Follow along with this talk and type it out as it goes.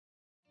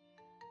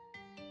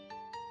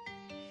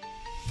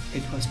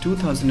It was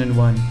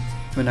 2001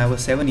 when I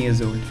was 7 years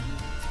old.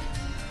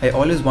 I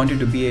always wanted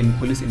to be a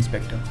police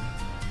inspector.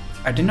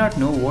 I did not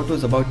know what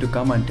was about to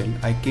come until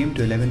I came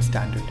to 11th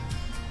standard,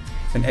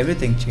 when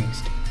everything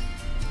changed.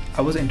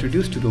 I was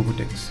introduced to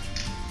robotics,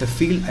 the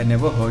field I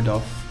never heard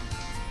of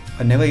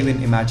or never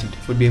even imagined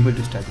would be able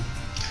to study.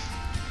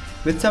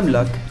 With some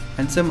luck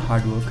and some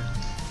hard work,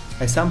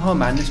 I somehow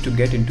managed to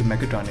get into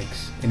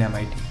mechatronics in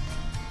MIT.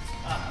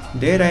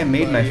 There I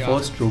made my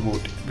first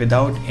robot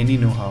without any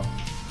know-how.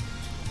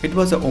 It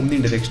was an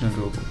omnidirectional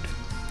robot,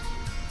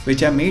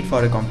 which I made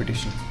for a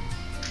competition.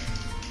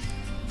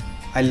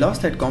 I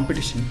lost that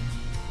competition.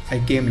 I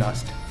came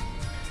last,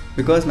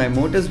 because my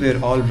motors were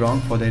all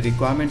wrong for the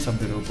requirements of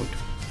the robot.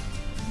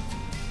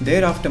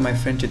 Thereafter my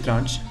friend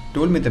Chitransh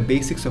told me the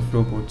basics of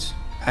robots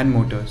and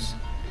motors,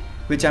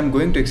 which I am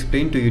going to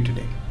explain to you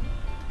today.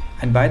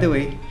 And by the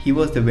way, he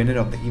was the winner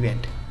of the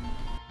event.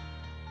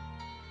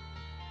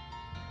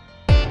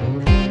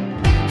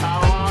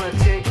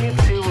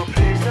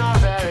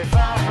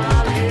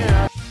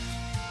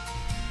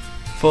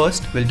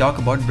 First, we'll talk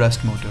about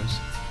brushed motors.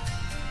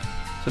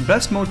 So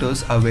brushed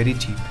motors are very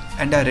cheap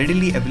and are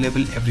readily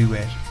available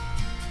everywhere.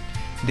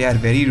 They are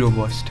very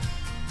robust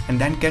and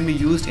then can be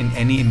used in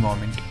any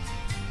environment.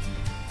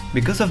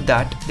 Because of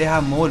that, they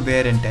have more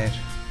wear and tear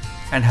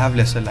and have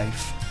lesser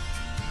life.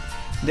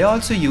 They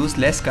also use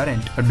less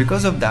current, but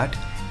because of that,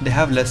 they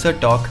have lesser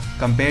torque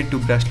compared to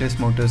brushless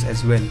motors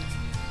as well,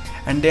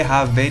 and they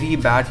have very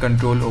bad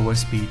control over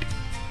speed.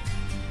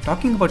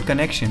 Talking about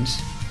connections,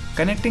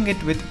 connecting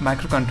it with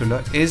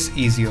microcontroller is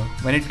easier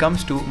when it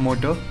comes to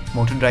motor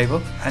driver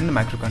and the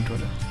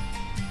microcontroller.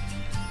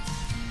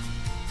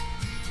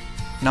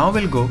 Now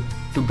we'll go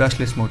to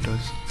brushless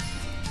motors.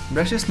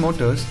 Brushless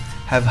motors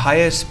have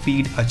higher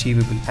speed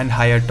achievable and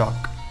higher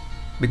torque.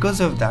 Because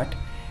of that,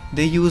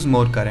 they use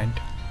more current.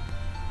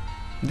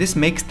 This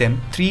makes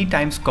them 3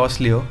 times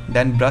costlier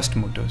than brushed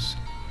motors.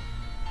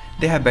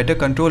 They have better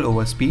control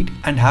over speed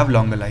and have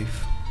longer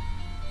life.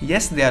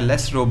 Yes, they are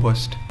less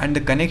robust and the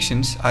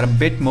connections are a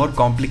bit more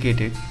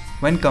complicated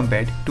when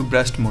compared to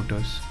brushed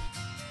motors.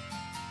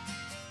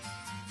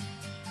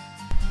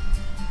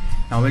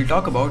 Now we'll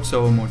talk about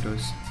servo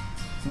motors.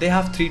 They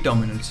have 3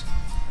 terminals.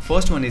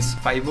 First one is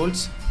 5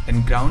 volts,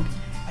 then ground,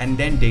 and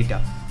then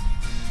data.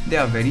 They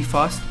are very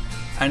fast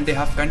and they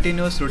have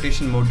continuous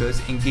rotation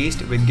motors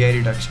engaged with gear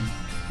reduction.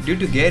 Due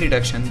to gear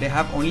reduction, they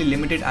have only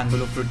limited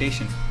angle of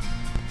rotation.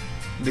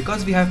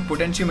 Because we have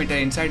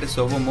potentiometer inside a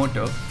servo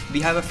motor,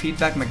 we have a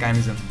feedback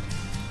mechanism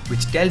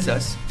which tells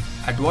us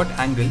at what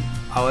angle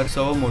our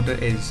servo motor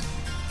is.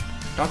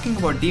 Talking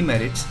about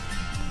demerits,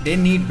 they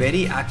need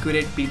very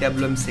accurate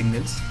PWM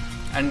signals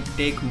and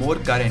take more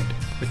current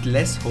with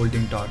less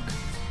holding torque.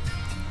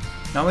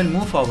 Now we'll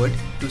move forward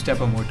to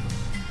stepper motor.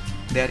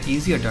 They are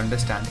easier to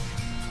understand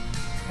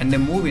and they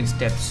move in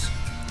steps.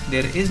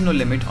 There is no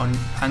limit on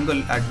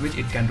angle at which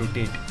it can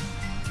rotate.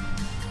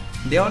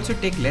 They also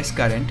take less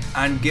current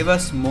and give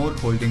us more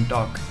holding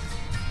torque.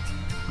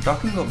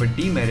 Talking about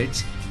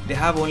demerits, they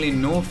have only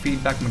no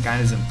feedback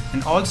mechanism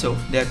and also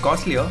they are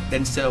costlier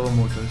than servo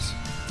motors.